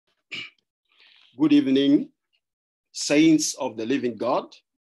Good evening, saints of the living God.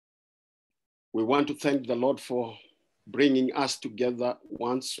 We want to thank the Lord for bringing us together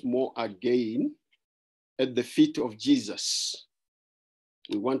once more again at the feet of Jesus.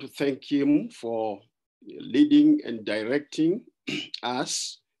 We want to thank him for leading and directing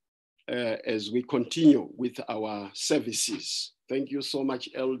us as we continue with our services. Thank you so much,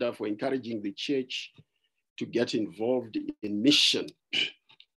 Elder, for encouraging the church to get involved in mission.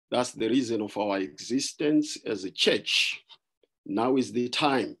 That's the reason of our existence as a church. Now is the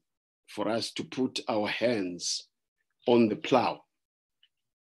time for us to put our hands on the plow.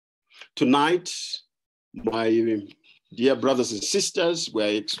 Tonight, my dear brothers and sisters,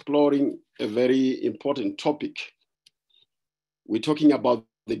 we're exploring a very important topic. We're talking about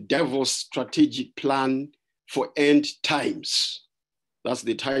the devil's strategic plan for end times. That's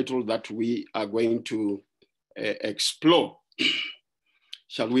the title that we are going to explore.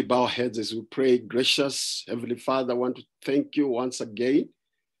 Shall we bow our heads as we pray? Gracious Heavenly Father, I want to thank you once again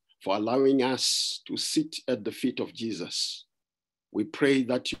for allowing us to sit at the feet of Jesus. We pray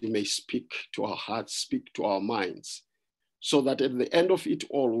that you may speak to our hearts, speak to our minds, so that at the end of it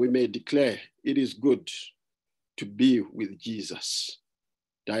all, we may declare it is good to be with Jesus.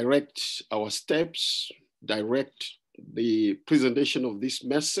 Direct our steps, direct the presentation of this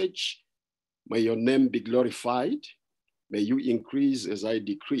message. May your name be glorified. May you increase as I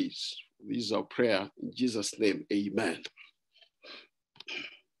decrease. This is our prayer in Jesus' name, amen.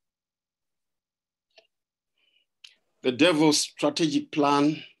 The devil's strategic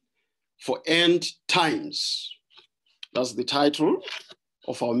plan for end times. That's the title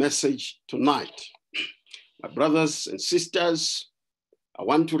of our message tonight. My brothers and sisters, I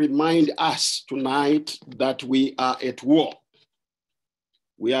want to remind us tonight that we are at war.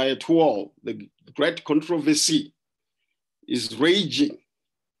 We are at war. The great controversy is raging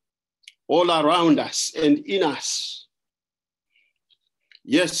all around us and in us.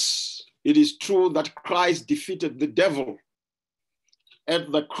 Yes, it is true that Christ defeated the devil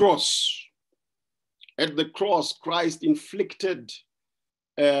at the cross. At the cross, Christ inflicted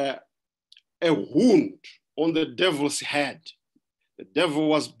a wound on the devil's head. The devil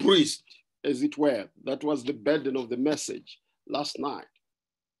was bruised, as it were. That was the burden of the message last night.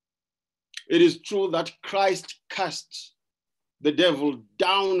 It is true that Christ cast the devil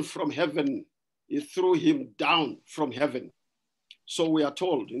down from heaven. He threw him down from heaven. So we are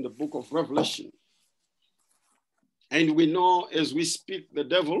told in the book of Revelation. And we know as we speak, the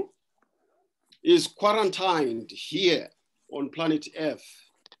devil is quarantined here on planet Earth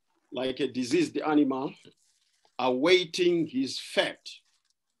like a diseased animal awaiting his fate.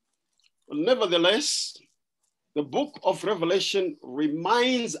 But nevertheless, the book of Revelation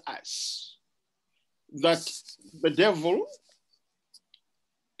reminds us that the devil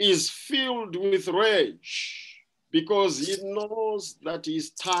is filled with rage because he knows that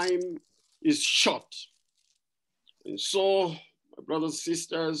his time is short. And so, my brothers and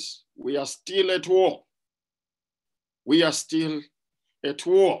sisters, we are still at war. We are still at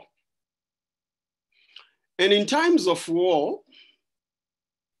war. And in times of war,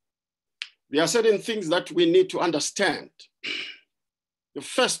 there are certain things that we need to understand. The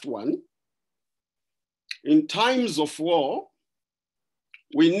first one, in times of war,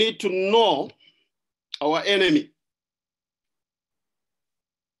 we need to know our enemy.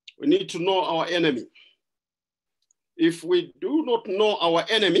 We need to know our enemy. If we do not know our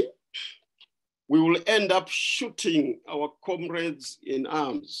enemy, we will end up shooting our comrades in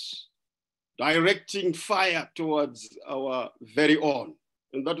arms, directing fire towards our very own.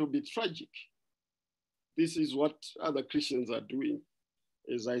 And that will be tragic. This is what other Christians are doing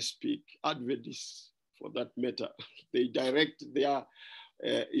as I speak, Adventists for that matter. They direct their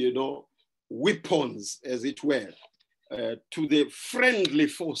weapons, as it were, to the friendly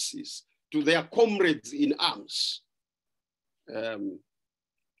forces, to their comrades in arms.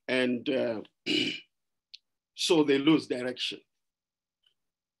 So they lose direction.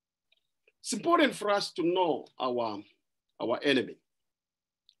 It's important for us to know our enemy.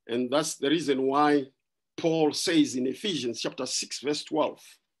 And that's the reason why Paul says in Ephesians chapter 6, verse 12,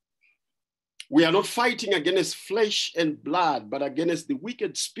 we are not fighting against flesh and blood, but against the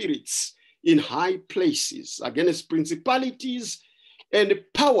wicked spirits in high places, against principalities and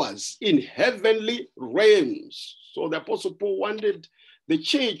powers in heavenly realms. So the Apostle Paul wanted the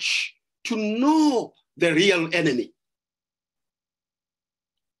church to know the real enemy.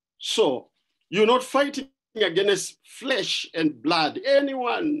 So you're not fighting against flesh and blood.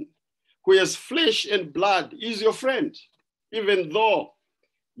 Anyone who has flesh and blood is your friend, even though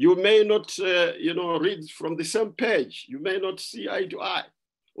you may not, read from the same page. You may not see eye to eye.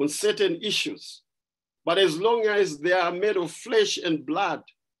 on certain issues. But as long as they are made of flesh and blood,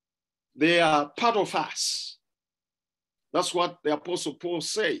 they are part of us. That's what the Apostle Paul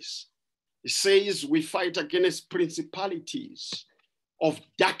says. He says we fight against principalities of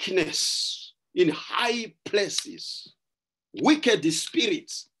darkness in high places, wicked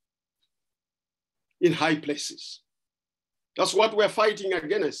spirits in high places. That's what we're fighting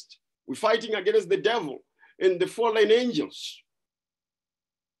against. We're fighting against the devil and the fallen angels.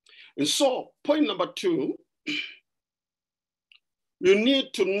 And so, point number 2, you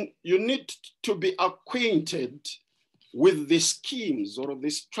need to be acquainted with the schemes or the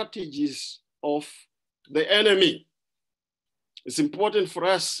strategies of the enemy. It's important for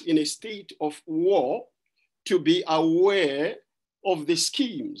us in a state of war to be aware of the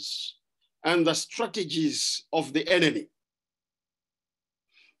schemes and the strategies of the enemy.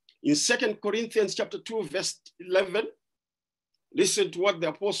 In 2 Corinthians chapter 2, verse 11, listen to what the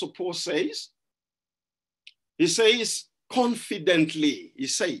Apostle Paul says. He says, confidently, he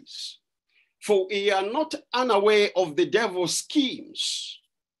says, for we are not unaware of the devil's schemes.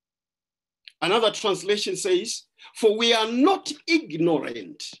 Another translation says, for we are not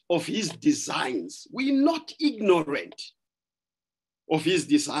ignorant of his designs. We're not ignorant of his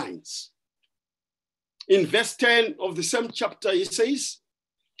designs. In verse 10 of the same chapter, he says,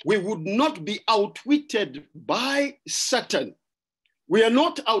 we would not be outwitted by Satan. We are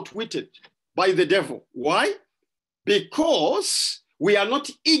not outwitted by the devil. Why? Because we are not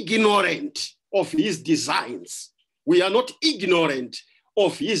ignorant of his designs. We are not ignorant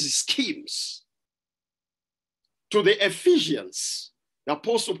of his schemes. To the Ephesians, the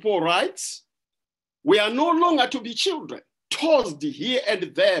Apostle Paul writes, we are no longer to be children, tossed here and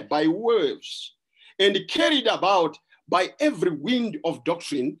there by waves, and carried about by every wind of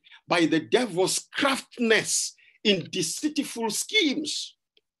doctrine, by the devil's craftiness in deceitful schemes.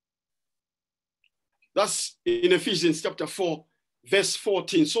 That's in Ephesians chapter 4, verse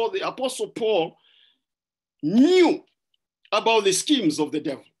 14. So the Apostle Paul knew about the schemes of the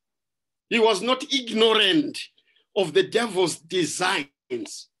devil. He was not ignorant of the devil's designs.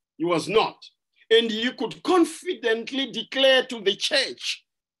 He was not. And you could confidently declare to the church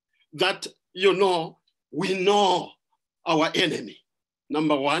that, we know our enemy.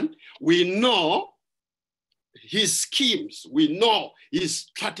 Number one, we know his schemes. We know his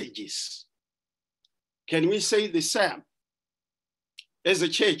strategies. Can we say the same as a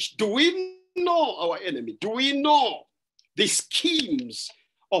church? Do we know our enemy? Do we know the schemes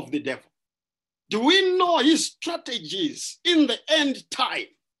of the devil? Do we know his strategies in the end time?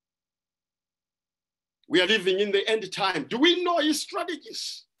 We are living in the end time. Do we know his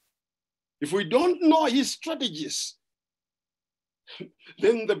strategies? If we don't know his strategies,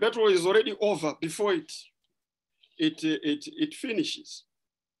 then the battle is already over before it finishes.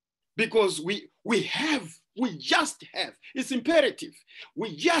 Because we just have, it's imperative,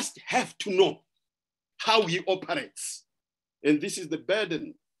 we just have to know how he operates. And this is the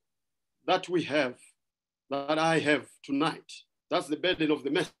burden that we have, that I have tonight. That's the burden of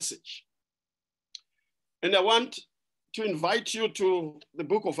the message. And I want to invite you to the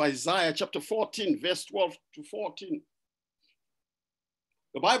book of Isaiah, chapter 14, verse 12 to 14.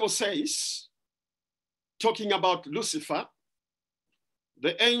 The Bible says, talking about Lucifer,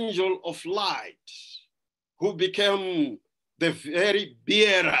 the angel of light, who became the very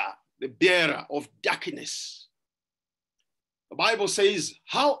bearer of darkness. The Bible says,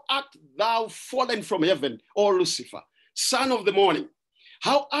 how art thou fallen from heaven, O Lucifer, son of the morning?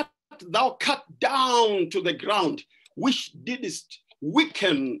 How art thou cut down to the ground, which didst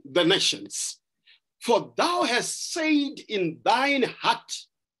weaken the nations? For thou hast said in thine heart,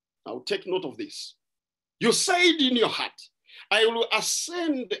 now take note of this. You said in your heart, I will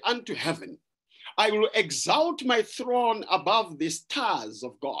ascend unto heaven. I will exalt my throne above the stars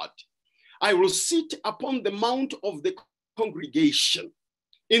of God. I will sit upon the mount of the congregation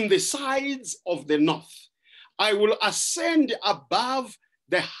in the sides of the north. I will ascend above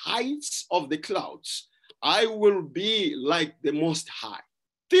the heights of the clouds. I will be like the Most High.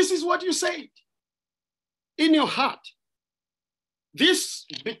 This is what you said in your heart. This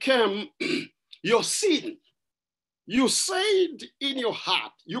became your sin. You said in your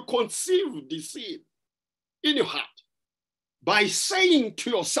heart, you conceived the sin in your heart by saying to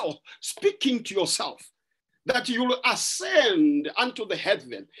yourself, speaking to yourself, that you will ascend unto the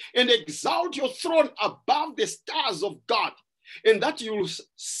heaven and exalt your throne above the stars of God, and that you will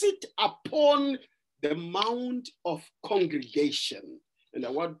sit upon the mount of congregation. And I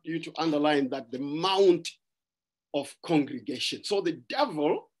want you to underline that, the mount of congregation. So the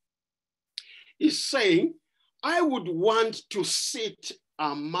devil is saying, I would want to sit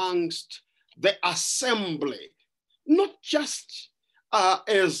amongst the assembly, not just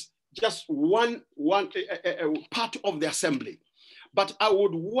as just one part of the assembly, but I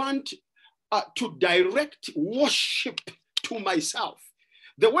would want to direct worship to myself.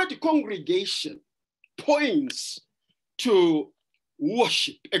 The word congregation points to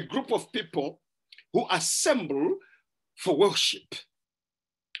worship, a group of people who assemble for worship.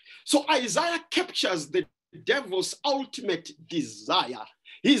 So Isaiah captures the devil's ultimate desire,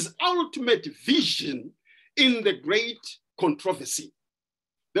 his ultimate vision in the great controversy.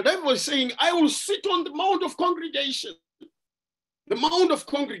 The devil is saying, I will sit on the mount of congregation, the mount of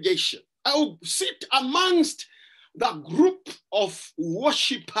congregation. I will sit amongst the group of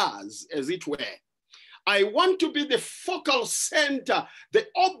worshippers, as it were. I want to be the focal center, the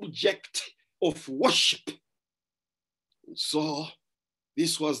object of worship. So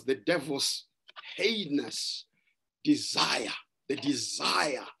this was the devil's heinous desire, the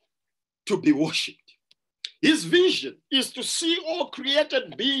desire to be worshipped. His vision is to see all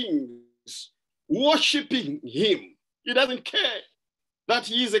created beings worshiping him. He doesn't care that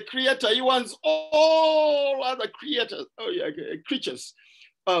he is a creator. He wants all other creators, creatures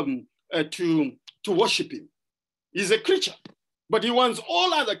to worship him. He's a creature, but he wants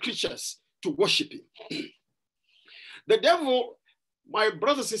all other creatures to worship him. The devil, my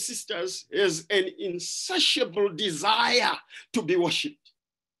brothers and sisters, is an insatiable desire to be worshipped.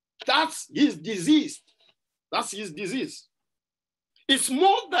 That's his disease. That's his disease. It's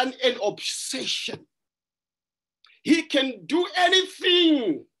more than an obsession. He can do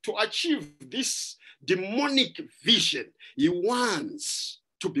anything to achieve this demonic vision. He wants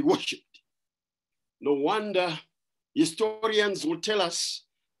to be worshipped. No wonder historians will tell us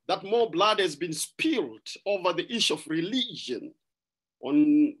that more blood has been spilled over the issue of religion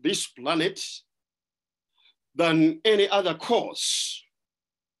on this planet than any other cause.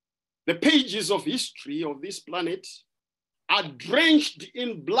 The pages of history of this planet are drenched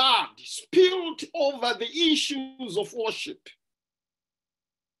in blood, spilled over the issues of worship.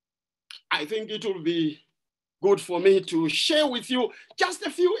 I think it will be good for me to share with you just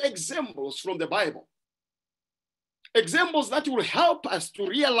a few examples from the Bible. Examples that will help us to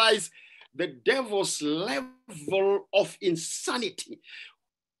realize the devil's level of insanity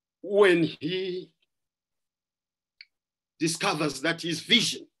when he discovers that his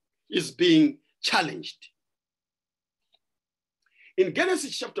vision is being challenged. In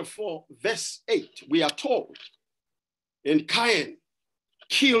Genesis chapter 4, verse 8, we are told, and Cain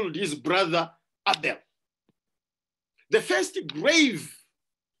killed his brother Abel. The first grave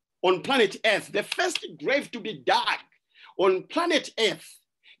on planet Earth, the first grave to be dug on planet Earth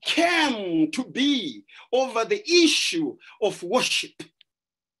came to be over the issue of worship.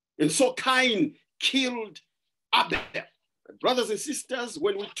 And so Cain killed Abel. Brothers and sisters,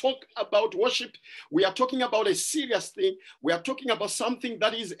 when we talk about worship, we are talking about a serious thing. We are talking about something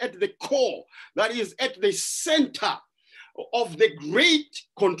that is at the core, that is at the center of the great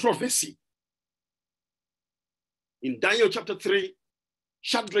controversy. In Daniel chapter 3,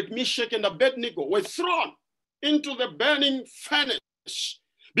 Shadrach, Meshach, and Abednego were thrown into the burning furnace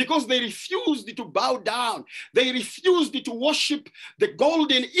because they refused to bow down. They refused to worship the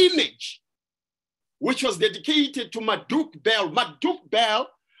golden image which was dedicated to Marduk Bel. Marduk Bel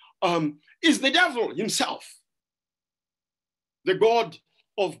is the devil himself, the god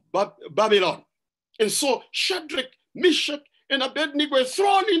of Babylon. And so Shadrach, Meshach, and Abednego were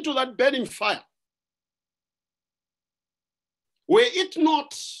thrown into that burning fire. Were it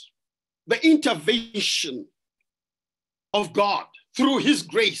not the intervention of God through his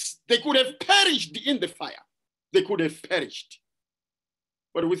grace, they could have perished in the fire. They could have perished.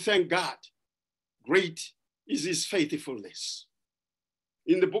 But we thank God. Great is his faithfulness.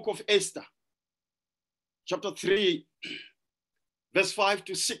 In the book of Esther, chapter 3, verse 5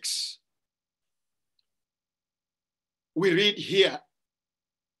 to 6, we read here,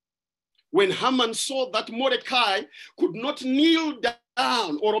 when Haman saw that Mordecai could not kneel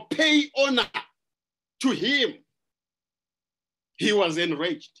down or pay honor to him, he was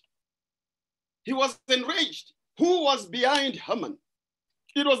enraged. He was enraged. Who was behind Haman?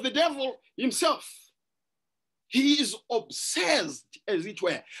 It was the devil himself. He is obsessed, as it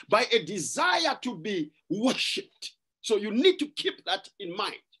were, by a desire to be worshipped. So you need to keep that in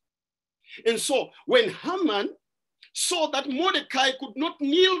mind. And so when Haman saw that Mordecai could not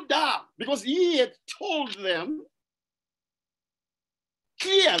kneel down because he had told them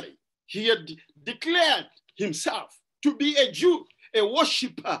clearly, he had declared himself to be a Jew, a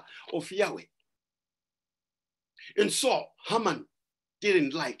worshiper of Yahweh. And so Haman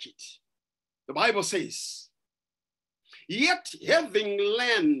didn't like it. The Bible says Yet having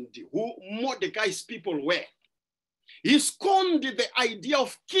learned who Mordecai's people were, he scorned the idea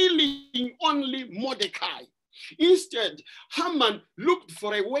of killing only Mordecai. Instead, Haman looked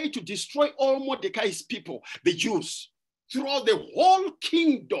for a way to destroy all Mordecai's people, the Jews, throughout the whole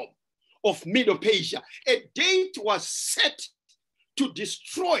kingdom of Medo-Persia. A date was set to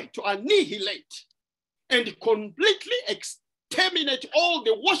destroy, to annihilate, and completely exterminate all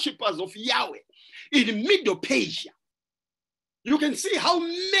the worshippers of Yahweh in Medo-Persia. You can see how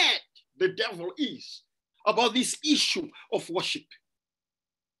mad the devil is about this issue of worship.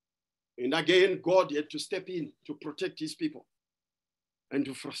 And again, God had to step in to protect his people and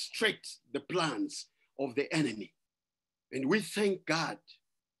to frustrate the plans of the enemy. And we thank God,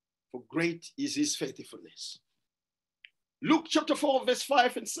 for great is his faithfulness. Luke chapter 4, verse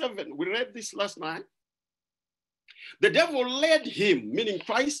 5 and 7. We read this last night. The devil led him, meaning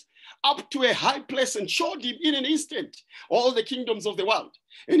Christ, up to a high place and showed him in an instant all the kingdoms of the world.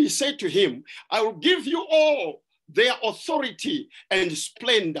 And he said to him, I will give you all their authority and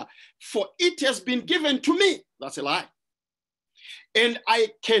splendor, for it has been given to me. That's a lie. And I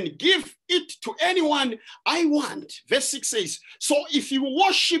can give it to anyone I want. Verse 6 says, so if you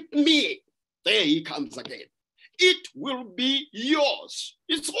worship me, there he comes again, it will be yours.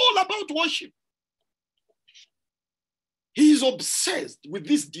 It's all about worship. He is obsessed with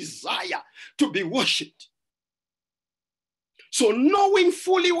this desire to be worshipped. So knowing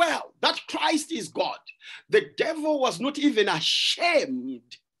fully well that Christ is God, the devil was not even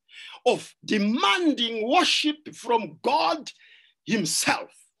ashamed of demanding worship from God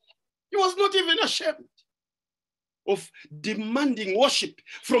himself. He was not even ashamed of demanding worship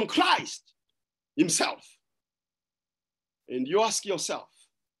from Christ himself. And you ask yourself,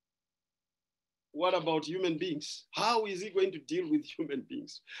 what about human beings? How is he going to deal with human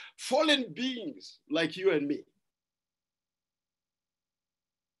beings? Fallen beings like you and me.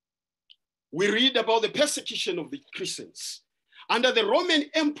 We read about the persecution of the Christians under the Roman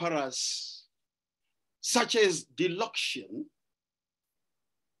emperors, such as Diocletian,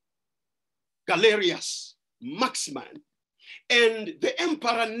 Galerius, Maximin, and the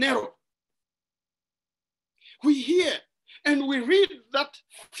Emperor Nero. We hear and we read that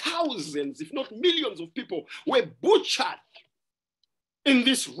thousands, if not millions of people were butchered in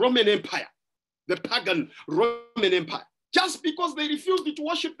this Roman Empire, the pagan Roman Empire, just because they refused to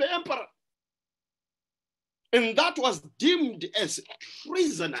worship the emperor. And that was deemed as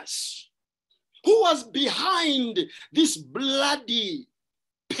treasonous. Who was behind this bloody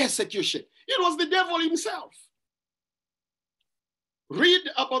persecution? It was the devil himself. Read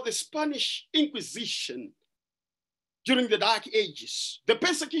about the Spanish Inquisition during the Dark Ages, the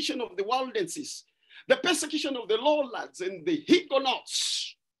persecution of the Waldenses, the persecution of the Lollards and the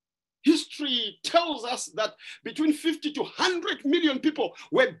Huguenots. History tells us that between 50 to 100 million people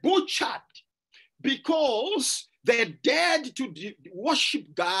were butchered because they dared to worship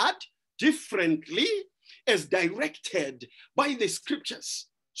God differently as directed by the scriptures.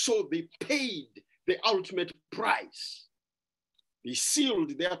 So they paid the ultimate price. They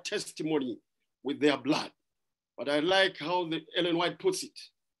sealed their testimony with their blood. But I like how Ellen White puts it.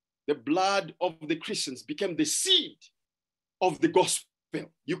 The blood of the Christians became the seed of the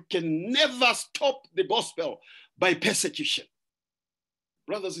gospel. You can never stop the gospel by persecution.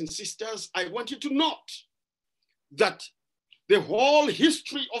 Brothers and sisters, I want you to note that the whole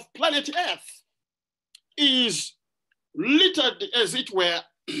history of planet Earth is littered, as it were,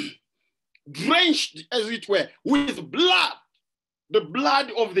 drenched, as it were, with blood, the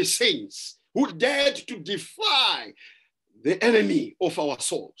blood of the saints who dared to defy the enemy of our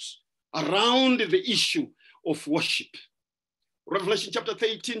souls around the issue of worship. Revelation chapter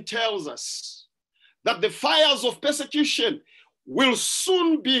 13 tells us that the fires of persecution will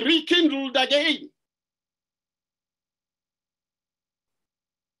soon be rekindled again.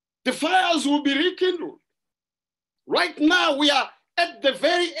 The fires will be rekindled. Right now, we are at the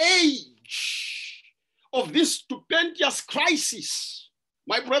very age of this stupendous crisis.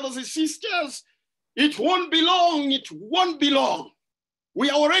 My brothers and sisters, it won't be long, it won't be long. We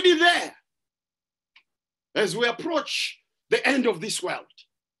are already there. As we approach the end of this world,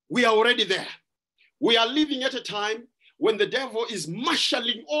 we are already there. We are living at a time when the devil is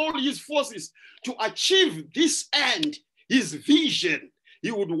marshaling all his forces to achieve this end, his vision. He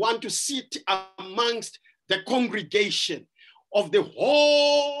would want to sit amongst the congregation of the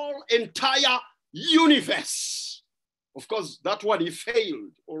whole entire universe. Of course, that one, he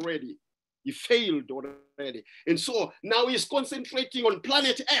failed already. He failed already. And so now he's concentrating on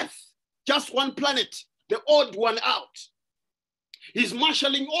planet Earth, just one planet, the odd one out. He's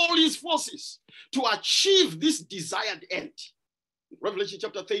marshaling all his forces to achieve this desired end. Revelation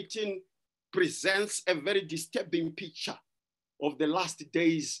chapter 13 presents a very disturbing picture of the last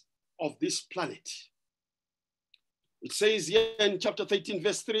days of this planet. It says here in chapter 13,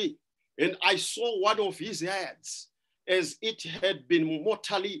 verse 3, and I saw one of his heads as it had been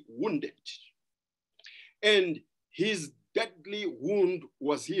mortally wounded, and his deadly wound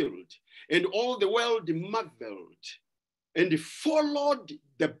was healed, and all the world marveled and followed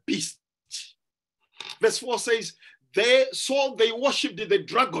the beast. Verse 4 says, they worshipped the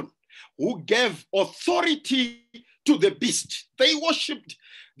dragon who gave authority to the beast. They worshipped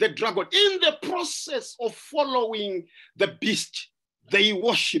the dragon. In the process of following the beast, they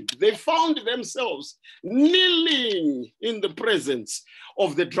worshipped. They found themselves kneeling in the presence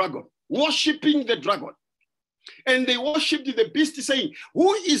of the dragon, worshiping the dragon. And they worshipped the beast, saying,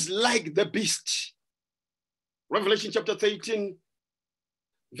 who is like the beast? Revelation chapter 13,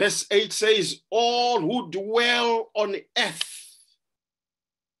 verse 8 says, all who dwell on earth.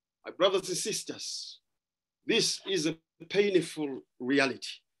 My brothers and sisters, this is a painful reality.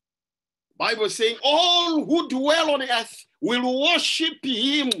 The Bible is saying all who dwell on earth will worship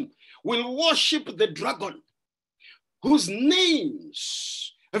him, will worship the dragon, whose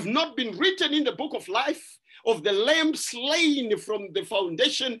names have not been written in the book of life of the Lamb slain from the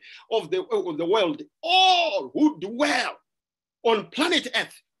foundation of the world. All who dwell on planet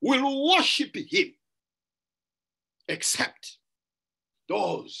Earth will worship him, except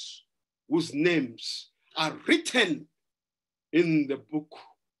those whose names are written in the book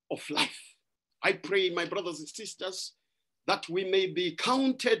of life. I pray, my brothers and sisters, that we may be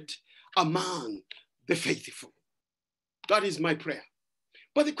counted among the faithful. That is my prayer.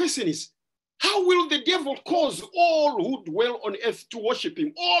 But the question is, how will the devil cause all who dwell on earth to worship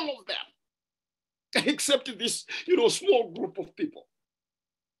him? All of them, except this, small group of people.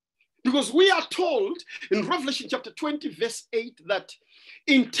 Because we are told in Revelation chapter 20, verse 8, that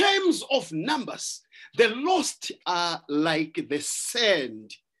in terms of numbers, the lost are like the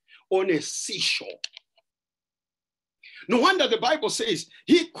sand on a seashore. No wonder the Bible says,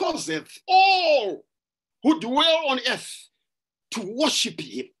 he causeth all who dwell on earth to worship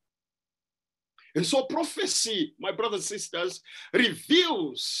him. And so prophecy, my brothers and sisters,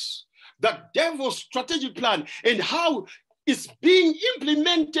 reveals the devil's strategic plan and how it's being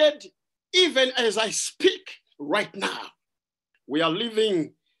implemented even as I speak right now. We are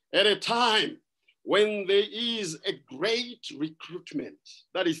living at a time when there is a great recruitment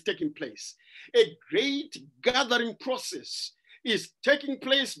that is taking place. A great gathering process is taking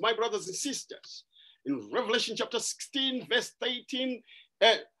place, my brothers and sisters. In Revelation chapter 16, verse 18,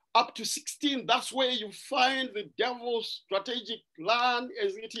 up to 16, that's where you find the devil's strategic plan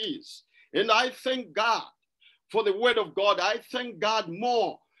as it is. And I thank God for the word of God. I thank God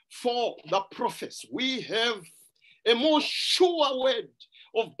more for the prophets. We have a more sure word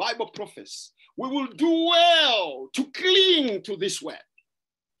of Bible prophets. We will do well to cling to this word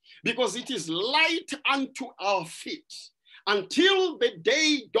because it is light unto our feet until the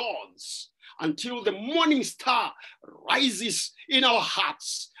day dawns, until the morning star rises in our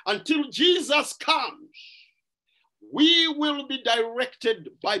hearts. Until Jesus comes, we will be directed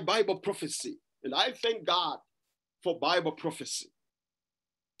by Bible prophecy. And I thank God for Bible prophecy.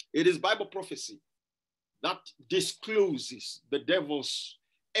 It is Bible prophecy that discloses the devil's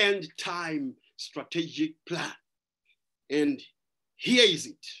end time strategic plan. And here is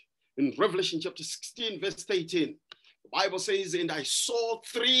it. In Revelation chapter 16, verse 18, the Bible says, and I saw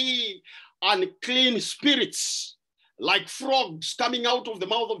 3 unclean spirits like frogs coming out of the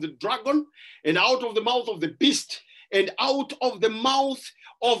mouth of the dragon and out of the mouth of the beast and out of the mouth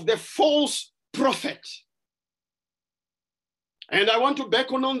of the false prophet. And I want to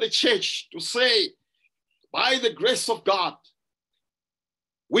beckon on the church to say, by the grace of God,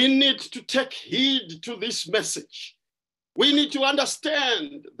 we need to take heed to this message. We need to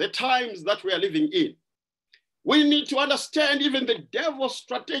understand the times that we are living in. We need to understand even the devil's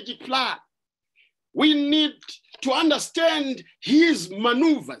strategic plan. We need to understand his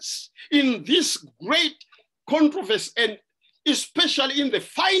maneuvers in this great controversy, and especially in the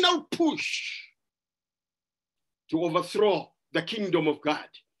final push to overthrow the kingdom of God.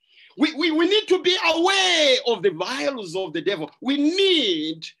 We need to be aware of the vials of the devil. We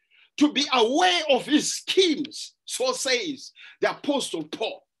need to be aware of his schemes, so says the Apostle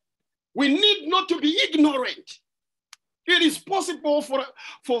Paul. We need not to be ignorant. It is possible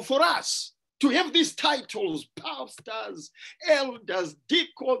for us to have these titles: pastors, elders,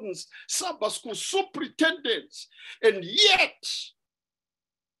 deacons, Sabbath school superintendents, and yet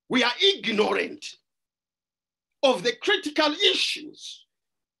we are ignorant of the critical issues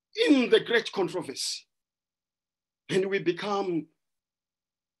in the great controversy. And we become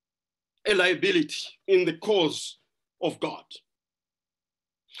a liability in the cause of God.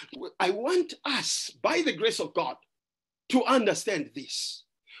 I want us, by the grace of God, to understand this.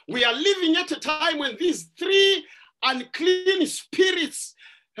 We are living at a time when these three unclean spirits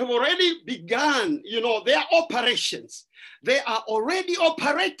have already begun, their operations. They are already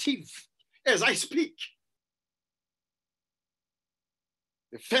operative as I speak.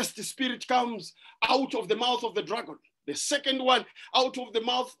 The first spirit comes out of the mouth of the dragon. The second one out of the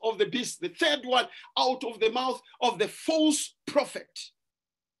mouth of the beast. The third one out of the mouth of the false prophet.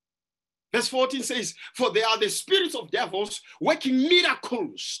 Verse 14 says, for they are the spirits of devils working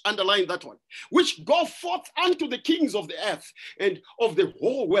miracles, underline that one, which go forth unto the kings of the earth and of the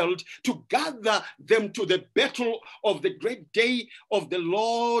whole world to gather them to the battle of the great day of the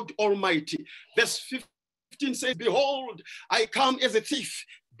Lord Almighty. Verse 15 says, behold, I come as a thief.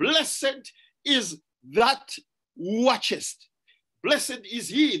 Blessed is that watchest. Blessed is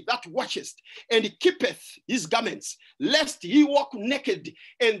he that watcheth, and keepeth his garments, lest he walk naked,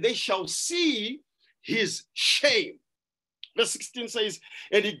 and they shall see his shame. Verse 16 says,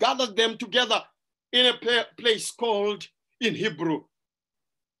 and he gathered them together in a place called in Hebrew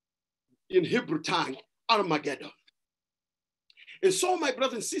tongue, Armageddon. And so, my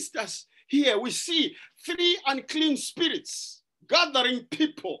brothers and sisters, here we see three unclean spirits gathering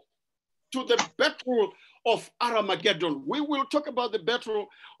people to the battle of Armageddon. We will talk about the battle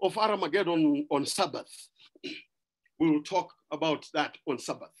of Armageddon on Sabbath. We will talk about that on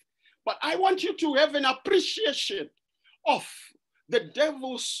Sabbath. But I want you to have an appreciation of the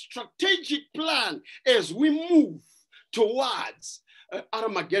devil's strategic plan as we move towards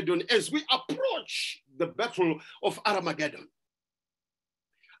Armageddon, as we approach the battle of Armageddon.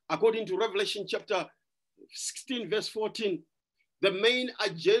 According to Revelation chapter 16, verse 14, the main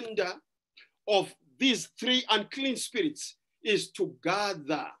agenda of these three unclean spirits is to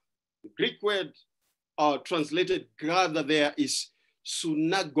gather. The Greek word translated gather there is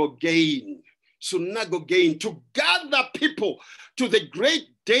synagogein. Synagogein, to gather people to the great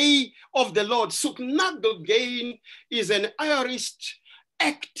day of the Lord. Synagogein is an aorist,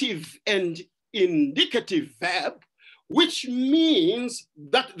 active and indicative verb, which means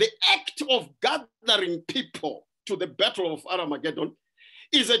that the act of gathering people to the battle of Armageddon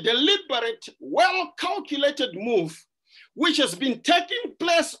is a deliberate, well-calculated move which has been taking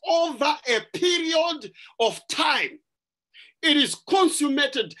place over a period of time. It is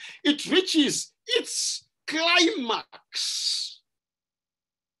consummated. It reaches its climax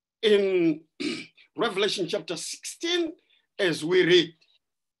in Revelation chapter 16, as we read,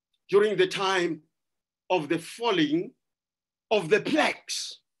 during the time of the falling of the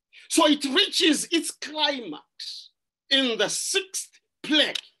plagues. So it reaches its climax in the sixth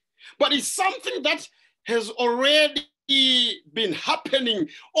plague, but it's something that has already been happening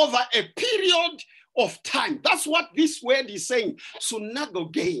over a period of time. That's what this word is saying,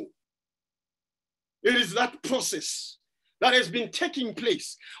 synagogein. It is that process that has been taking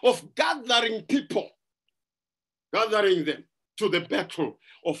place of gathering people, gathering them to the battle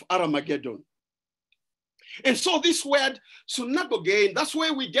of Armageddon. And so this word synagogein, that's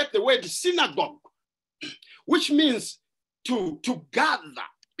where we get the word synagogue, which means to gather.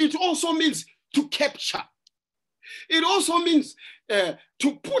 It also means to capture. It also means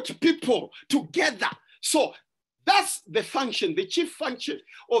to put people together. So that's the function, the chief function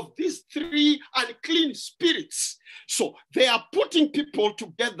of these three unclean spirits. So they are putting people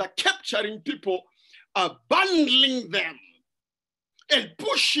together, capturing people, bundling them, and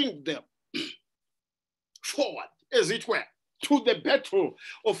pushing them forward, as it were, to the battle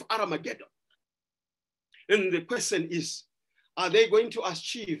of Armageddon. And the question is, are they going to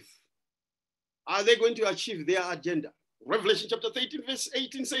achieve their agenda? Revelation chapter 13, verse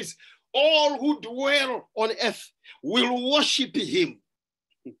 18 says, all who dwell on earth will worship him,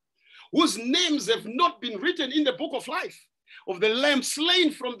 whose names have not been written in the book of life of the Lamb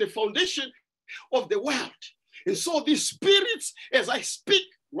slain from the foundation of the world. And so these spirits, as I speak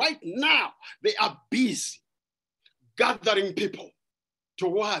right now, they are busy gathering people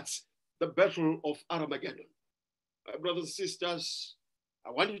towards the battle of Armageddon. My brothers and sisters, I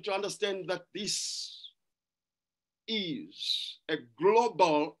want you to understand that this is a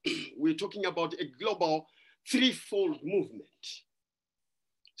global, we're talking about a global threefold movement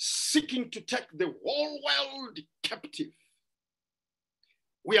seeking to take the whole world captive.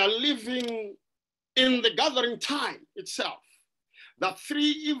 We are living in the gathering time itself. The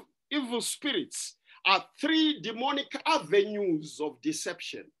three evil spirits are three demonic avenues of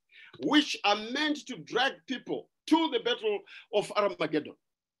deception, which are meant to drag people to the battle of Armageddon,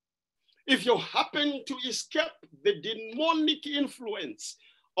 if you happen to escape the demonic influence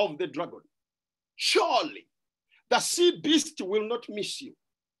of the dragon, surely the sea beast will not miss you.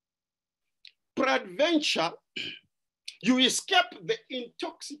 Peradventure, you escape the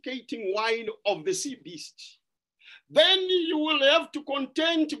intoxicating wine of the sea beast. Then you will have to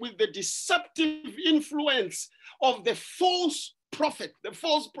contend with the deceptive influence of the false prophet. The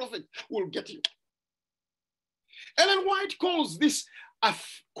false prophet will get you. Ellen White calls this a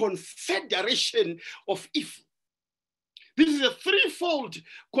confederation of evil. This is a threefold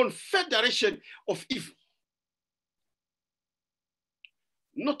confederation of evil.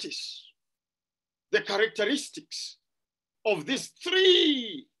 Notice the characteristics of these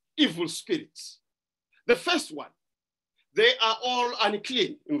three evil spirits. The first one, they are all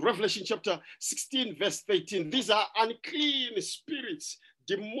unclean. In Revelation chapter 16, verse 13, these are unclean spirits,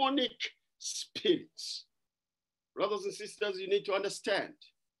 demonic spirits. Brothers and sisters, you need to understand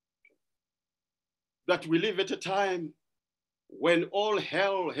that we live at a time when all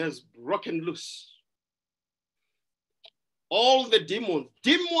hell has broken loose. All the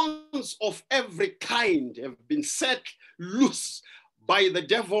demons of every kind have been set loose by the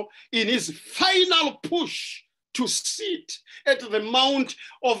devil in his final push to sit at the mount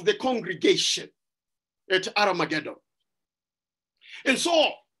of the congregation at Armageddon. And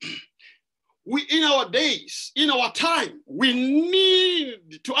so, we, in our days, in our time, we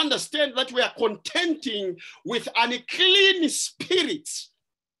need to understand that we are contending with unclean spirits.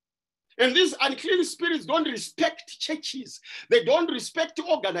 And these unclean spirits don't respect churches. They don't respect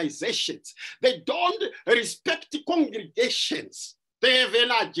organizations. They don't respect congregations. They have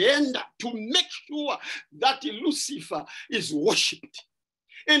an agenda to make sure that Lucifer is worshipped.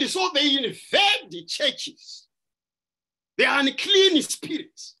 And so they invade the churches. They are unclean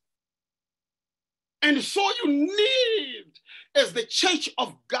spirits. And so you need, as the church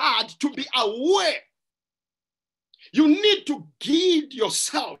of God, to be aware. You need to guide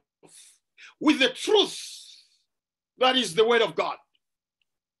yourself with the truth that is the word of God.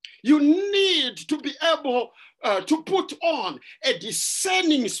 You need to be able to put on a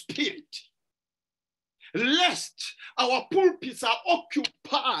discerning spirit, lest our pulpits are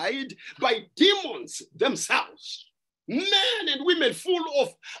occupied by demons themselves, men and women full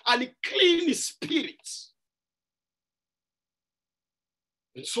of unclean spirits.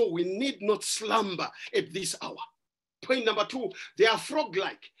 And so we need not slumber at this hour. Point number two, they are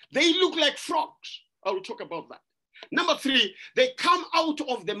frog-like. They look like frogs. I will talk about that. Number three, they come out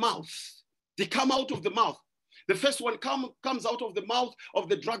of the mouth. They come out of the mouth. The first one comes out of the mouth of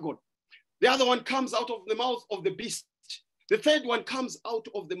the dragon. The other one comes out of the mouth of the beast. The third one comes out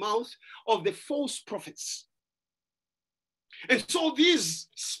of the mouth of the false prophets. And so these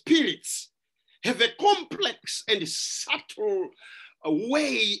spirits have a complex and subtle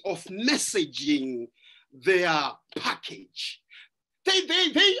way of messaging their package.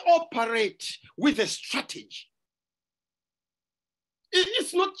 They operate with a strategy.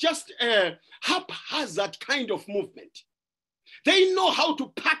 It's not just a haphazard kind of movement. They know how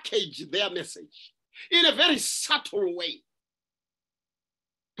to package their message in a very subtle way.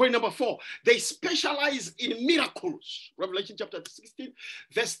 Point number four, they specialize in miracles. Revelation chapter 16,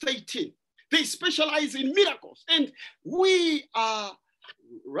 verse 18. They specialize in miracles. And we are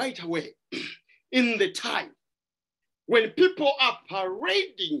right away in the time when people are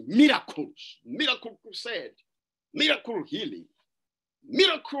parading miracles, miracle crusade, miracle healing,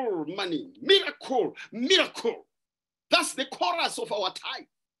 miracle money, miracle. That's the chorus of our time.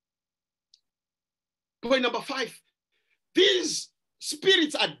 Point number five, these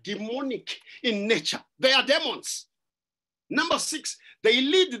spirits are demonic in nature. They are demons. Number six, they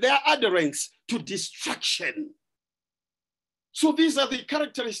lead their adherents to destruction. So these are the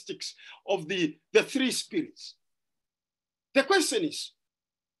characteristics of the three spirits. The question is,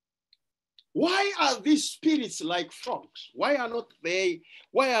 why are these spirits like frogs? Why are they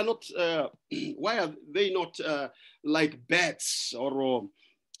not like bats or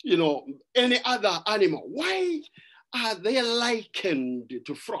any other animal? Why are they likened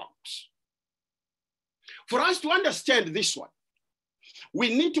to frogs? For us to understand this one,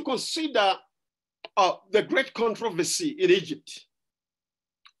 we need to consider the great controversy in Egypt.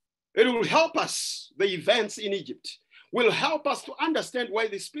 It will help us, the events in Egypt, will help us to understand why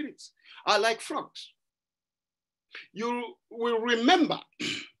the spirits are like frogs. You will remember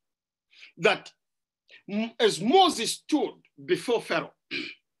that as Moses stood before Pharaoh,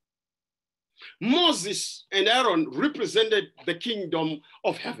 Moses and Aaron represented the kingdom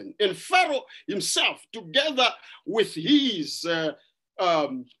of heaven. And Pharaoh himself, together with his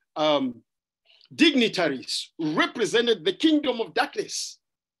dignitaries represented the kingdom of darkness.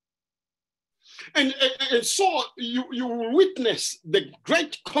 And so you will witness the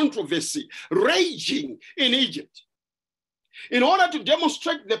great controversy raging in Egypt. In order to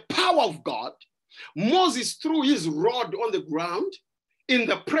demonstrate the power of God, Moses threw his rod on the ground in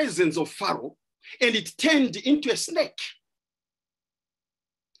the presence of Pharaoh, and it turned into a snake.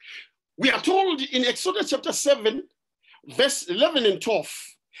 We are told in Exodus chapter 7, verse 11 and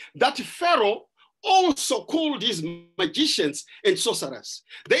 12, that Pharaoh also called his magicians and sorcerers.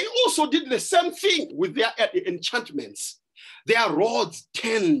 They also did the same thing with their enchantments. Their rods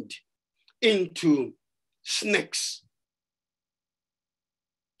turned into snakes.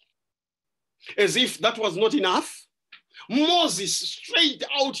 As if that was not enough, Moses stretched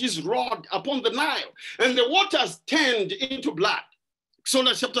out his rod upon the Nile, and the waters turned into blood.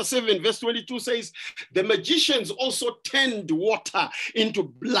 Exodus chapter 7, verse 22 says, the magicians also turned water into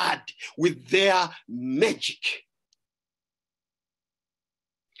blood with their magic.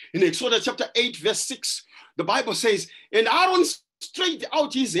 In Exodus chapter 8, verse 6, the Bible says, and Aaron stretched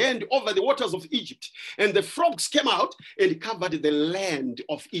out his hand over the waters of Egypt, and the frogs came out and covered the land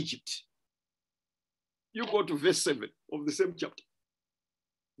of Egypt. You go to verse 7 of the same chapter.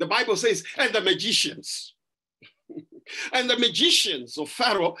 The Bible says, and the magicians, and the magicians of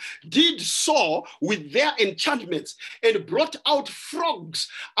Pharaoh did so with their enchantments and brought out frogs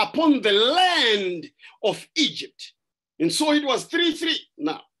upon the land of Egypt. And so it was 3-3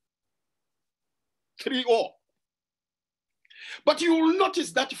 now. 3-0. But you will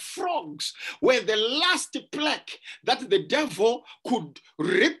notice that frogs were the last plague that the devil could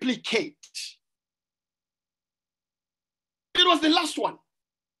replicate. It was the last one.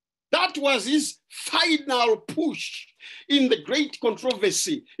 That was his final push in the great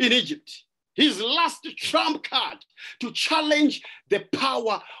controversy in Egypt. His last trump card to challenge the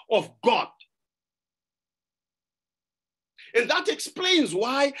power of God. And that explains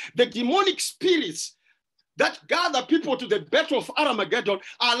why the demonic spirits that gather people to the battle of Armageddon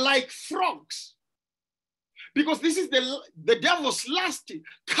are like frogs. Because this is the devil's last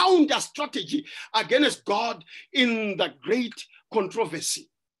counter strategy against God in the great controversy.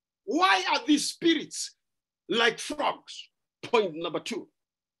 Why are these spirits like frogs? Point number 2.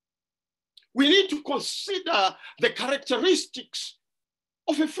 We need to consider the characteristics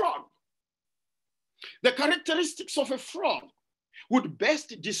of a frog. The characteristics of a frog would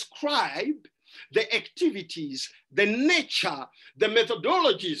best describe the activities, the nature, the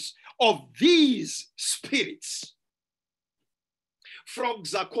methodologies of these spirits.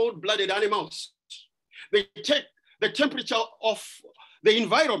 Frogs are cold-blooded animals. They take the temperature of the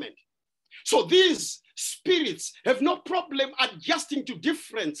environment. So these spirits have no problem adjusting to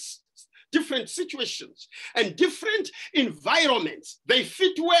different situations and different environments. They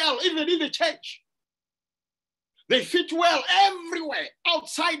fit well even in the church. They fit well everywhere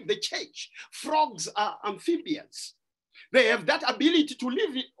outside the church. Frogs are amphibians. They have that ability to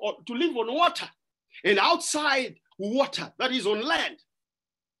live on water and outside water, that is on land.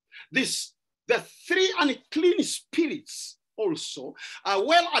 The 3 unclean spirits also are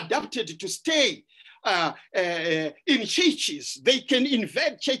well adapted to stay in churches. They can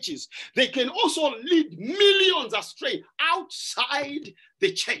invade churches. They can also lead millions astray outside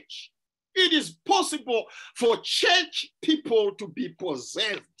the church. It is possible for church people to be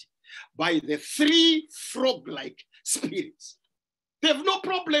possessed by the 3 frog-like spirits. They have no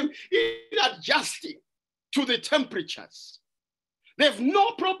problem in adjusting to the temperatures. They have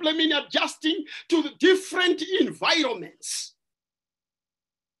no problem in adjusting to the different environments.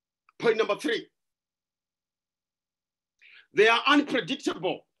 Point number 3. They are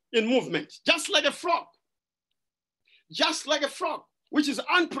unpredictable in movement, just like a frog. Just like a frog, which is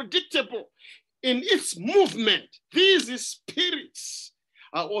unpredictable in its movement. These spirits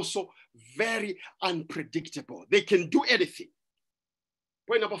are also very unpredictable. They can do anything.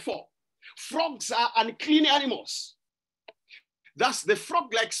 Point number 4. Frogs are unclean animals. Thus, the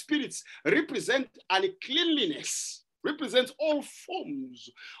frog-like spirits represent uncleanliness, represents all forms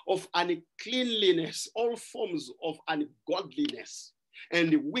of uncleanliness, all forms of ungodliness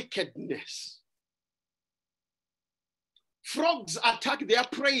and wickedness. Frogs attack their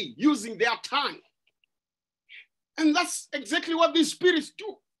prey using their tongue. And that's exactly what these spirits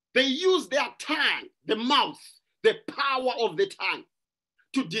do. They use their tongue, the mouth, the power of the tongue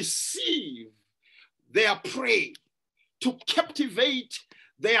to deceive their prey, to captivate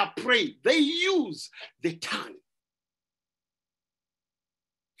their prey. They use the tongue.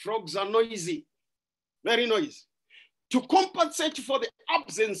 Frogs are noisy, very noisy. To compensate for the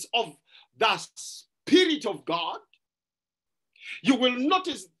absence of the Spirit of God, you will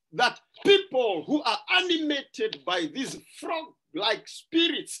notice that people who are animated by these frog-like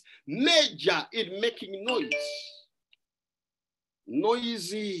spirits major in making noise.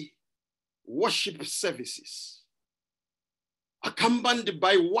 Noisy worship services accompanied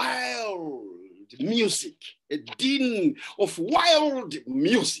by wild music, a din of wild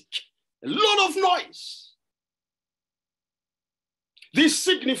music, a lot of noise. This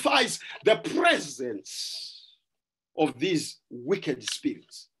signifies the presence of these wicked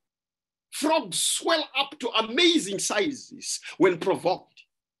spirits. Frogs swell up to amazing sizes when provoked.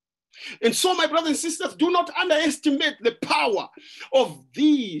 And so, my brothers and sisters, do not underestimate the power of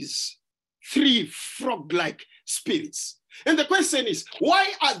these three frog-like spirits. And the question is,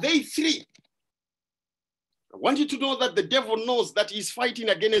 why are they three? I want you to know that the devil knows that he's fighting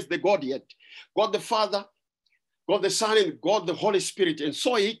against the Godhead, God the Father, God the Son, and God the Holy Spirit. And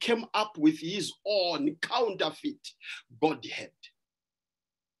so he came up with his own counterfeit Godhead.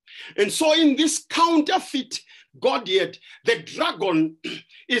 And so in this counterfeit Godhead, the dragon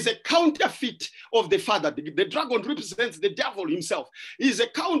is a counterfeit of the Father. The dragon represents the devil himself. He is a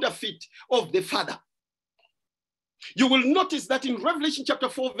counterfeit of the Father. You will notice that in Revelation chapter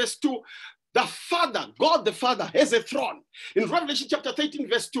 4, verse 2, the Father, God the Father, has a throne. In Revelation chapter 13,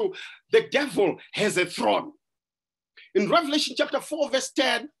 verse 2, the devil has a throne. In Revelation chapter 4, verse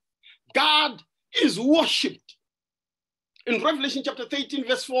 10, God is worshipped. In Revelation chapter 13,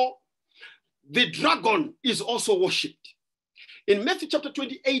 verse 4, the dragon is also worshipped. In Matthew chapter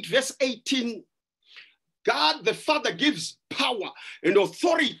 28, verse 18, God the Father gives power and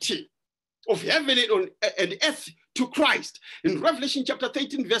authority of heaven and earth to Christ. In Revelation chapter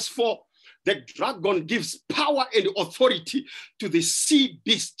 13, verse 4, the dragon gives power and authority to the sea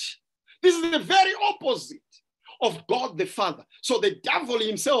beast. This is the very opposite of God the Father. So the devil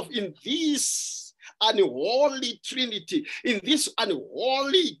himself, in this unholy trinity, in this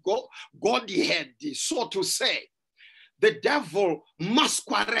unholy Godhead, so to say, the devil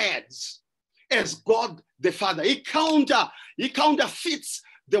masquerades as God the Father. He counterfeits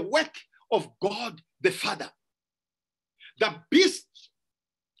the work of God the Father. The beast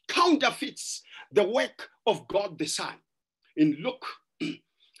counterfeits the work of God the Son. In Luke,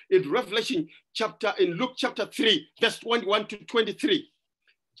 in Luke chapter 3, verse 21 to 23,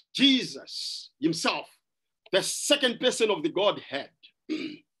 Jesus himself, the second person of the Godhead,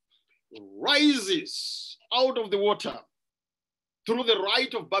 rises out of the water through the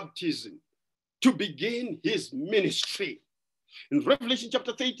rite of baptism to begin his ministry. In Revelation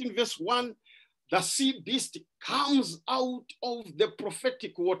chapter 13, verse 1, the sea beast comes out of the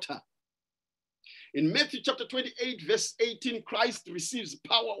prophetic water. In Matthew chapter 28, verse 18, Christ receives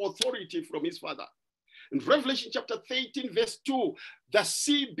power, authority from his Father. In Revelation chapter 13, verse 2, the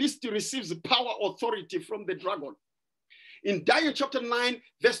sea beast receives power, authority from the dragon. In Daniel chapter 9,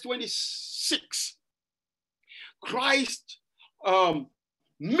 verse 26, Christ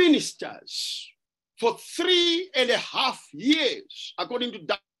ministers for 3.5 years, according to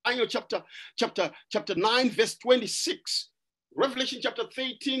Daniel chapter 9, verse 26, Revelation chapter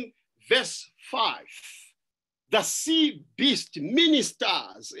 13, verse 5. The sea beast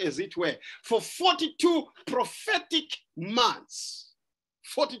ministers, as it were, for 42 prophetic months.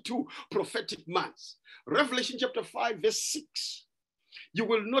 42 prophetic months. Revelation chapter 5, verse 6. You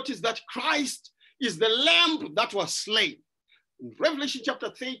will notice that Christ is the lamb that was slain. In Revelation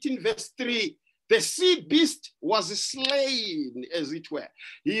chapter 13, verse 3, the sea beast was slain, as it were.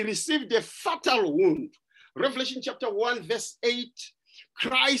 He received a fatal wound. Revelation chapter 1, verse 8,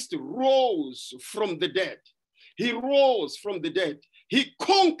 Christ rose from the dead. He rose from the dead. He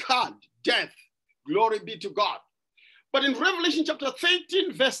conquered death. Glory be to God. But in Revelation chapter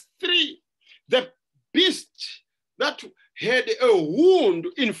 13, verse 3, the beast that had a wound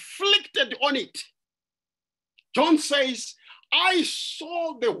inflicted on it, John says, I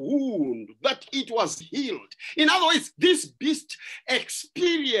saw the wound that it was healed. In other words, this beast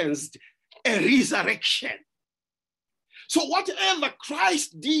experienced a resurrection. So whatever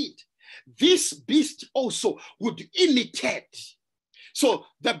Christ did, this beast also would imitate. So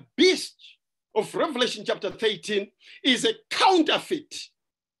the beast of Revelation chapter 13 is a counterfeit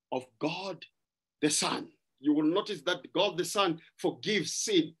of God the Son. You will notice that God the Son forgives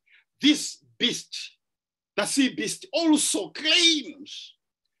sin. This beast, the sea beast, also claims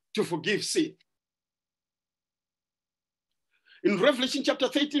to forgive sin. In Revelation chapter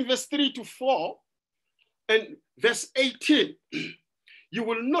 13, verse 3 to 4, and verse 18, you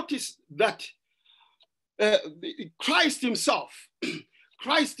will notice that Christ himself,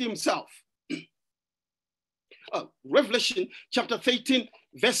 Revelation chapter 13,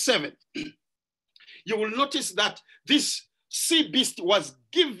 verse 7, you will notice that this sea beast was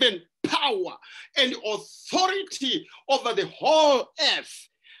given power and authority over the whole earth.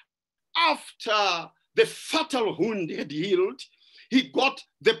 After the fatal wound had healed, he got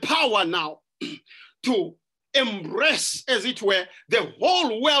the power now to embrace, as it were, the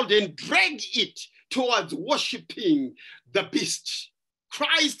whole world and drag it towards worshiping the beast.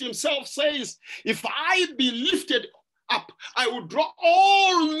 Christ himself says, if I be lifted up, I will draw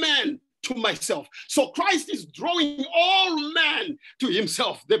all men to myself. So Christ is drawing all men to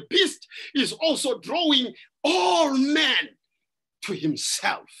himself. The beast is also drawing all men to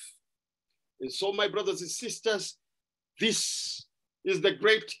himself. And so, my brothers and sisters, this is the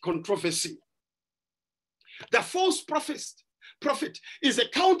great controversy. The false prophet is a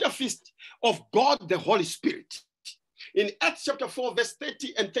counterfeit of God, the Holy Spirit. In Acts chapter 4, verse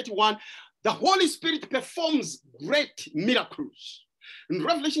 30 and 31, the Holy Spirit performs great miracles. In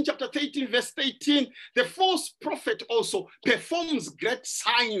Revelation chapter 13, verse 18, the false prophet also performs great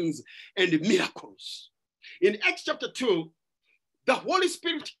signs and miracles. In Acts chapter 2, the Holy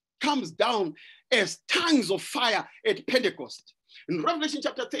Spirit comes down as tongues of fire at Pentecost. In Revelation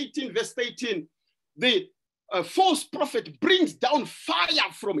chapter 13, verse 18, the false prophet brings down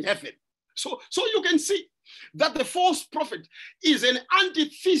fire from heaven. So you can see that the false prophet is an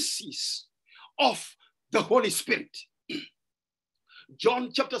antithesis of the Holy Spirit.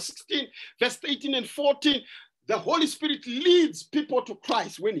 John chapter 16, verse 18 and 14, the Holy Spirit leads people to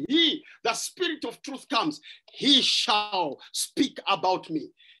Christ. When he, the Spirit of truth, comes, he shall speak about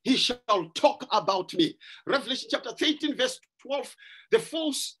me. He shall talk about me. Revelation chapter 13, verse 12, the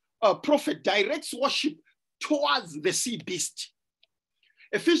false prophet directs worship towards the sea beast.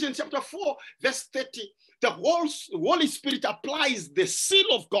 Ephesians chapter 4, verse 30, the Holy Spirit applies the seal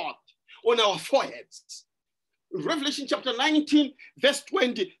of God on our foreheads. Revelation chapter 19, verse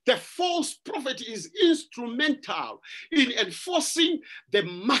 20, the false prophet is instrumental in enforcing the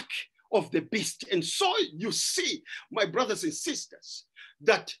mark of the beast. And so you see, my brothers and sisters,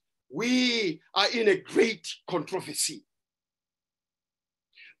 that we are in a great controversy.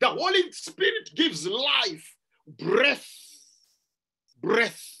 The Holy Spirit gives life, breath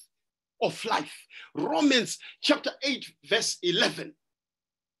of life. Romans chapter 8, verse 11.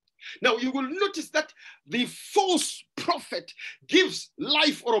 Now you will notice that the false prophet gives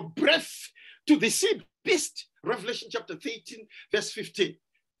life or breath to the sea beast. Revelation chapter 13, verse 15.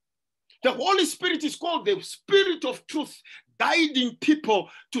 The Holy Spirit is called the Spirit of truth, guiding people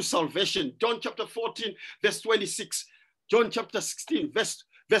to salvation. John chapter 14, verse 26. John chapter 16,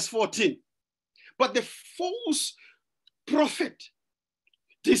 verse 14. But the false prophet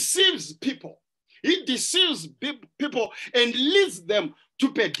deceives people. He deceives people and leads them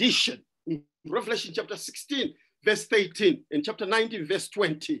to perdition. In Revelation chapter 16, verse 18, and chapter 19, verse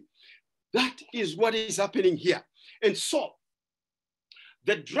 20. That is what is happening here. And so,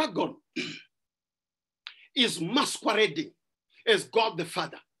 the dragon is masquerading as God the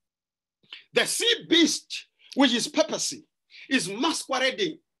Father. The sea beast, which is papacy, is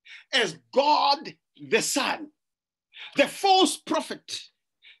masquerading as God the Son. The false prophet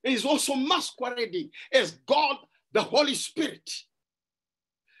is also masquerading as God the Holy Spirit.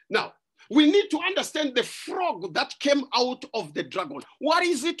 Now, we need to understand the frog that came out of the dragon. What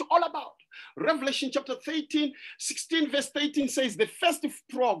is it all about? Revelation chapter 13, 16, verse 18 says, the first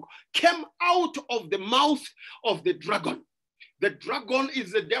frog came out of the mouth of the dragon. The dragon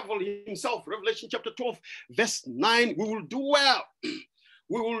is the devil himself. Revelation chapter 12, verse 9, we will do well.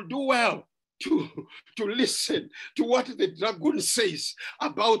 We will do well to listen to what the dragon says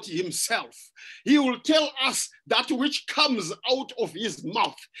about himself. He will tell us that which comes out of his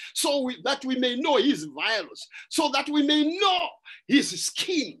mouth, so that we may know his violence, so that we may know his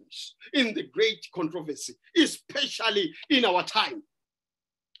schemes in the great controversy, especially in our time.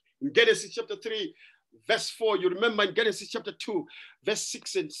 In Genesis chapter 3, verse 4, you remember in Genesis chapter 2, verse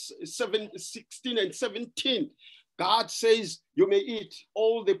 6 and 7, 16 and 17, God says you may eat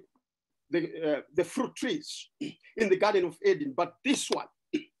all the fruit trees in the Garden of Eden, but this one,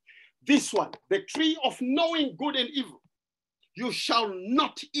 the tree of knowing good and evil, you shall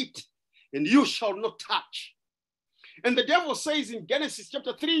not eat and you shall not touch. And the devil says in Genesis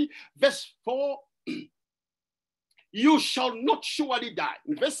chapter 3, verse 4, you shall not surely die.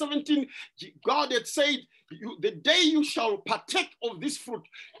 In verse 17, God had said, the day you shall partake of this fruit,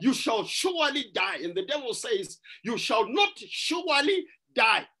 you shall surely die. And the devil says, you shall not surely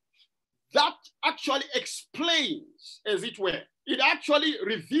die. That actually explains, as it were, it actually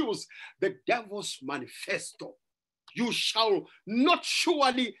reveals the devil's manifesto. You shall not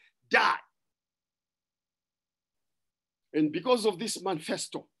surely die. And because of this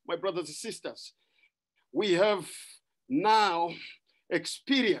manifesto, my brothers and sisters, we have now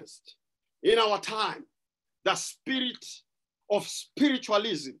experienced in our time the spirit of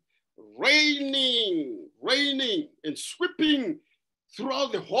spiritualism reigning and sweeping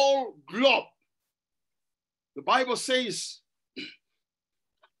throughout the whole globe. The Bible says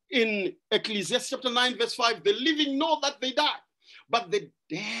in Ecclesiastes chapter 9, verse 5, the living know that they die, but the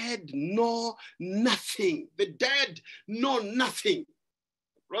dead know nothing. The dead know nothing.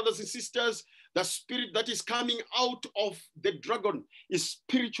 Brothers and sisters, the spirit that is coming out of the dragon is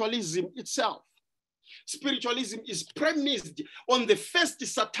spiritualism itself. Spiritualism is premised on the first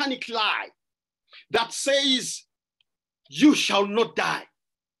satanic lie that says, you shall not die.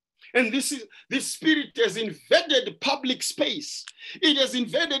 And this spirit has invaded public space. It has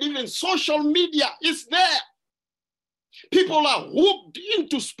invaded even social media. It's there. People are hooked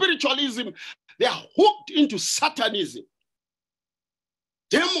into spiritualism. They are hooked into Satanism.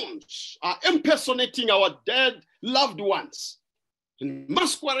 Demons are impersonating our dead loved ones and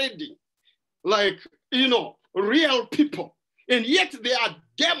masquerading like, real people. And yet they are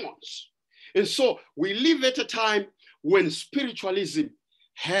demons. And so we live at a time when spiritualism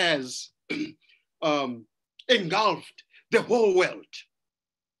has engulfed the whole world.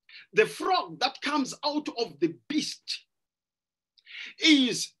 The frog that comes out of the beast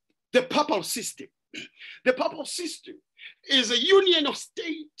is the papal system. The papal system is a union of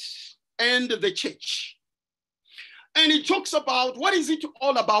state and the church. And it talks about, what is it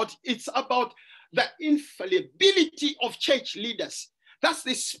all about? It's about the infallibility of church leaders. That's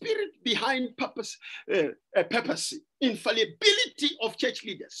the spirit behind papacy, infallibility of church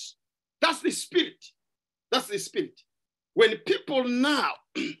leaders. That's the spirit. That's the spirit. When people now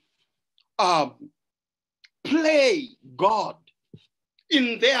play God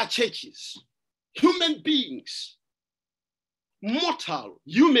in their churches, human beings, mortal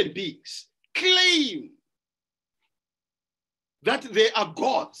human beings, claim that they are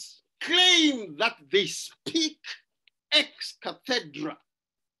gods, claim that they speak ex cathedra,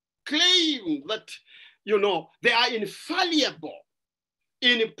 claim that, they are infallible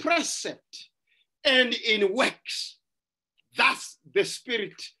in precept and in works. That's the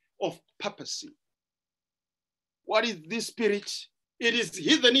spirit of papacy. What is this spirit? It is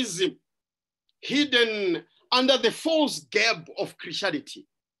heathenism, hidden under the false garb of Christianity.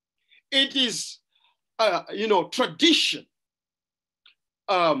 It is, tradition.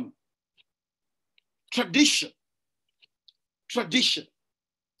 Tradition.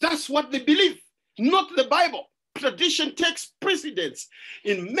 That's what they believe, not the Bible. Tradition takes precedence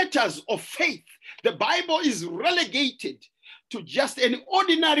in matters of faith. The Bible is relegated to just an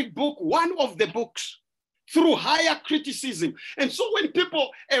ordinary book, one of the books, through higher criticism. And so when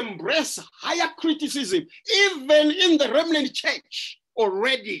people embrace higher criticism, even in the remnant church,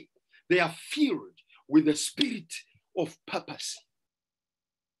 already they are filled with the spirit of papacy.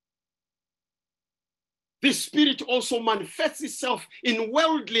 This spirit also manifests itself in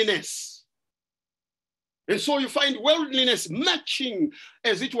worldliness. And so you find worldliness matching,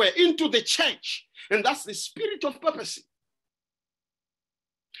 as it were, into the church. And that's the spirit of papacy.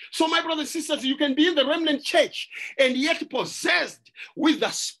 So my brothers and sisters, you can be in the remnant church and yet possessed with the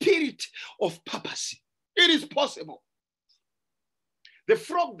spirit of papacy. It is possible. The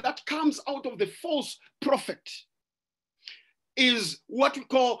frog that comes out of the false prophet is what we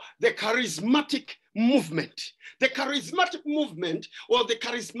call the charismatic movement. The charismatic movement, or the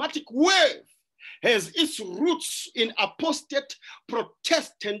charismatic wave, has its roots in apostate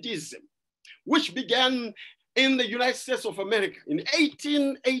Protestantism, which began in the United States of America in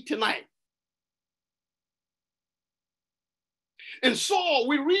 1889. And so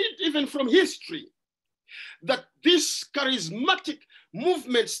we read even from history that this charismatic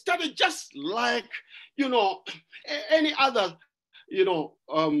movement started just like, any other,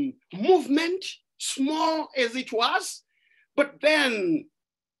 movement, small as it was. But then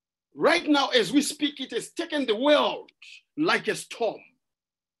right now, as we speak, it has taken the world like a storm.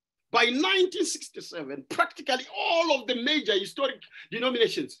 By 1967, practically all of the major historic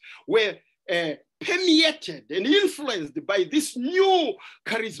denominations were permeated and influenced by this new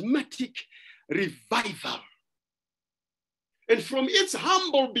charismatic revival. And from its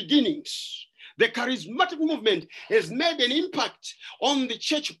humble beginnings, the charismatic movement has made an impact on the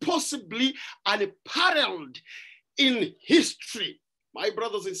church, possibly unparalleled in history. My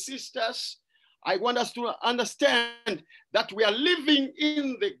brothers and sisters, I want us to understand that we are living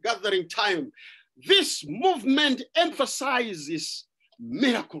in the gathering time. This movement emphasizes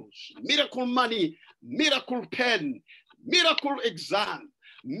miracles, miracle money, miracle pen, miracle exam,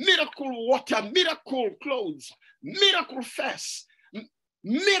 miracle water, miracle clothes, miracle face,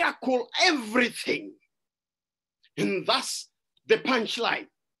 miracle everything. And thus the punchline.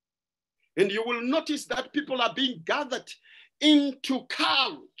 And you will notice that people are being gathered into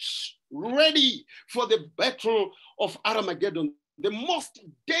crowds, ready for the battle of Armageddon. The most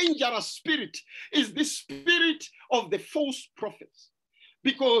dangerous spirit is the spirit of the false prophets,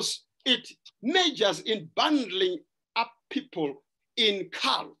 because it majors in bundling up people in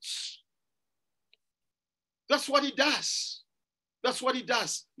cults. That's what it does. That's what it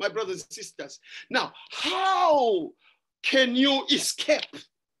does, my brothers and sisters. Now, how can you escape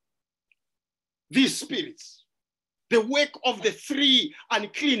these spirits? The work of the three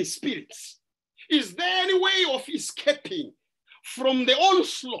unclean spirits. Is there any way of escaping from the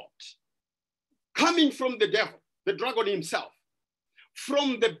onslaught coming from the devil, the dragon himself,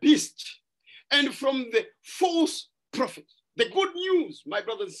 from the beast, and from the false prophet? The good news, my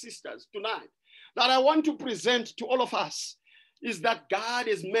brothers and sisters, tonight, that I want to present to all of us is that God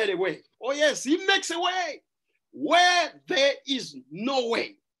has made a way. Oh yes, he makes a way where there is no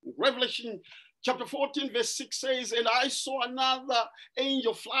way. Revelation chapter 14 verse 6 says, and I saw another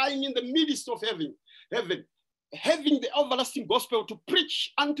angel flying in the midst of heaven, having the everlasting gospel to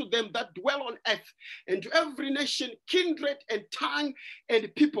preach unto them that dwell on earth, and to every nation, kindred, and tongue,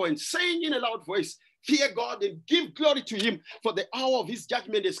 and people, and saying in a loud voice, fear God and give glory to him, for the hour of his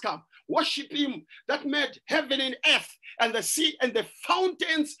judgment is come. Worship him that made heaven and earth and the sea and the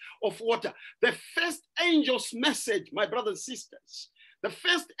fountains of water. The first angel's message, my brothers and sisters, the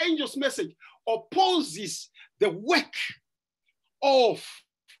first angel's message opposes the work of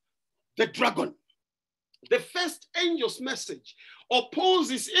the dragon. The first angel's message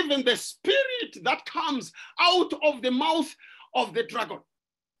opposes even the spirit that comes out of the mouth of the dragon.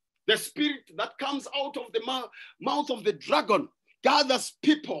 The spirit that comes out of the mouth of the dragon gathers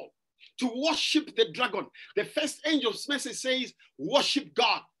people to worship the dragon. The first angel's message says, worship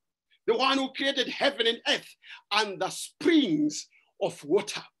God, the one who created heaven and earth and the springs of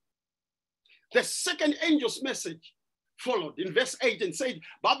water. The second angel's message followed in verse 8 and said,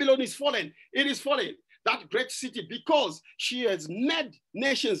 Babylon is fallen, it is fallen, that great city, because she has made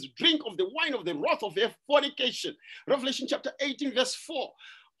nations drink of the wine of the wrath of her fornication. Revelation chapter 18 verse 4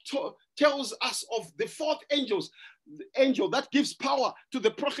 tells us of the fourth angel that gives power to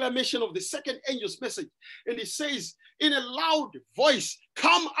the proclamation of the second angel's message. And it says in a loud voice,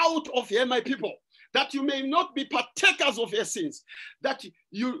 come out of here, my people, that you may not be partakers of her sins, that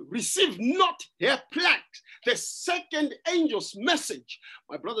you receive not her plagues. The second angel's message,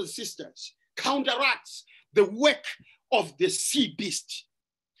 my brothers and sisters, counteracts the work of the sea beast.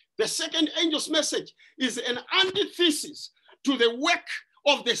 The second angel's message is an antithesis to the work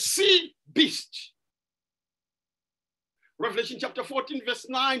of the sea beast. Revelation chapter 14 verse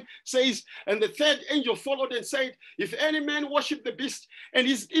 9 says, and the third angel followed and said, if any man worship the beast and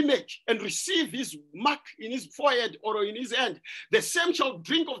his image and receive his mark in his forehead or in his hand, the same shall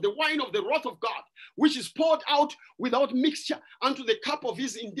drink of the wine of the wrath of God, which is poured out without mixture unto the cup of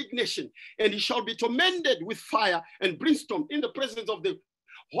his indignation, and he shall be tormented with fire and brimstone in the presence of the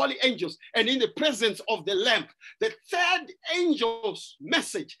holy angels and in the presence of the Lamb. The third angel's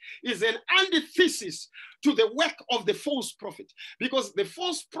message is an antithesis to the work of the false prophet, because the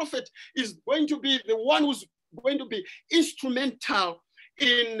false prophet is going to be the one who's going to be instrumental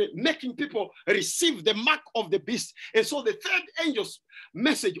in making people receive the mark of the beast. And so the third angel's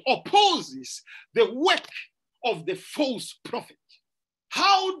message opposes the work of the false prophet.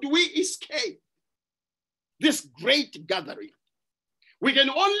 How do we escape this great gathering? We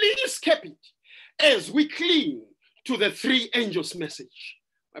can only escape it as we cling to the three angels' message.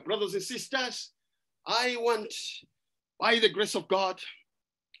 My brothers and sisters, I want, by the grace of God,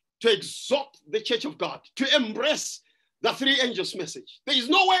 to exhort the church of God to embrace the three angels' message. There is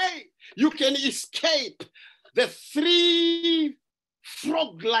no way you can escape the three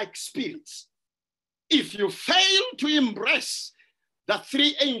frog-like spirits if you fail to embrace the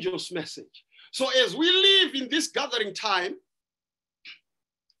three angels' message. So as we live in this gathering time,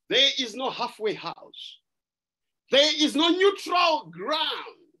 there is no halfway house. There is no neutral ground,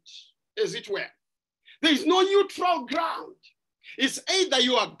 as it were. There is no neutral ground. It's either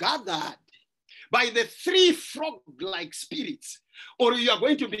you are gathered by the three frog-like spirits, or you are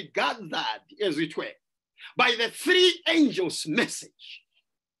going to be gathered, as it were, by the three angels' message.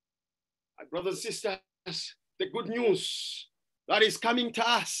 My brothers and sisters, the good news that is coming to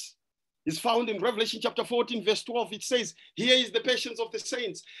us is found in Revelation chapter 14, verse 12. It says, here is the patience of the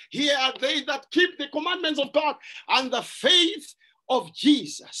saints. Here are they that keep the commandments of God and the faith of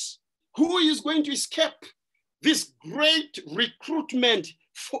Jesus. Who is going to escape this great recruitment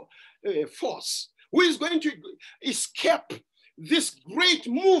force? Who is going to escape this great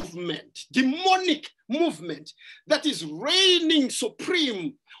movement, demonic movement that is reigning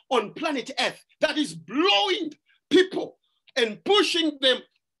supreme on planet Earth, that is blowing people and pushing them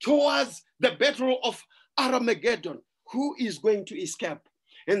towards the battle of Armageddon. Who is going to escape?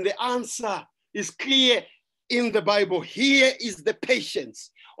 And the answer is clear in the Bible. Here is the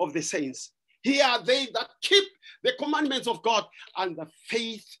patience of the saints. Here are they that keep the commandments of God and the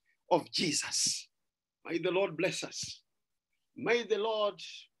faith of Jesus. May the Lord bless us. May the Lord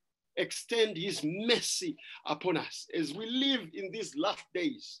extend his mercy upon us as we live in these last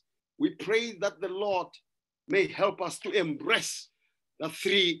days. We pray that the Lord may help us to embrace the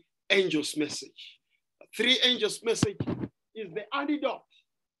three angels' message. The three angels' message is the antidote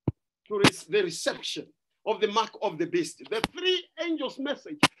to the reception of the mark of the beast. The three angels'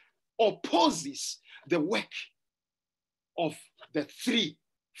 message opposes the work of the three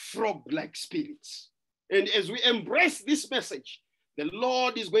frog-like spirits. And as we embrace this message, the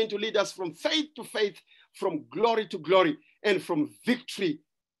Lord is going to lead us from faith to faith, from glory to glory, and from victory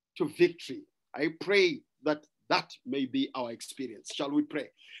to victory. I pray that that may be our experience. Shall we pray?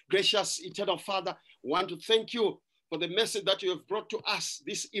 Gracious eternal Father, I want to thank you for the message that you have brought to us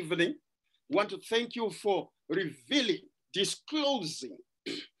this evening. I want to thank you for revealing, disclosing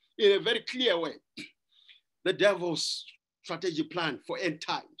in a very clear way the devil's strategy plan for end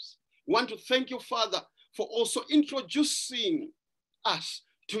times. I want to thank you, Father, for also introducing us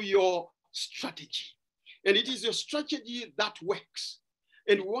to your strategy. And it is your strategy that works.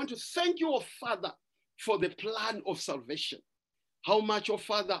 And we want to thank you, oh Father, for the plan of salvation. How much, oh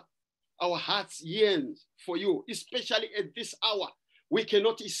Father, our hearts yearn for you, especially at this hour. We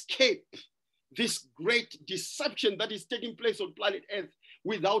cannot escape this great deception that is taking place on planet Earth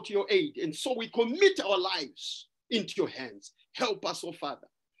without your aid. And so we commit our lives into your hands. Help us, oh Father.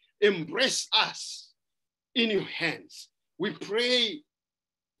 Embrace us in your hands. We pray,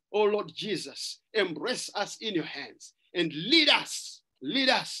 oh Lord Jesus, embrace us in your hands and lead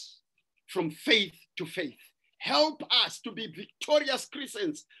us from faith to faith. Help us to be victorious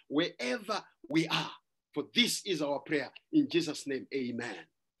Christians wherever we are. For this is our prayer. In Jesus' name, amen.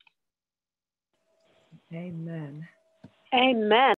 Amen. Amen.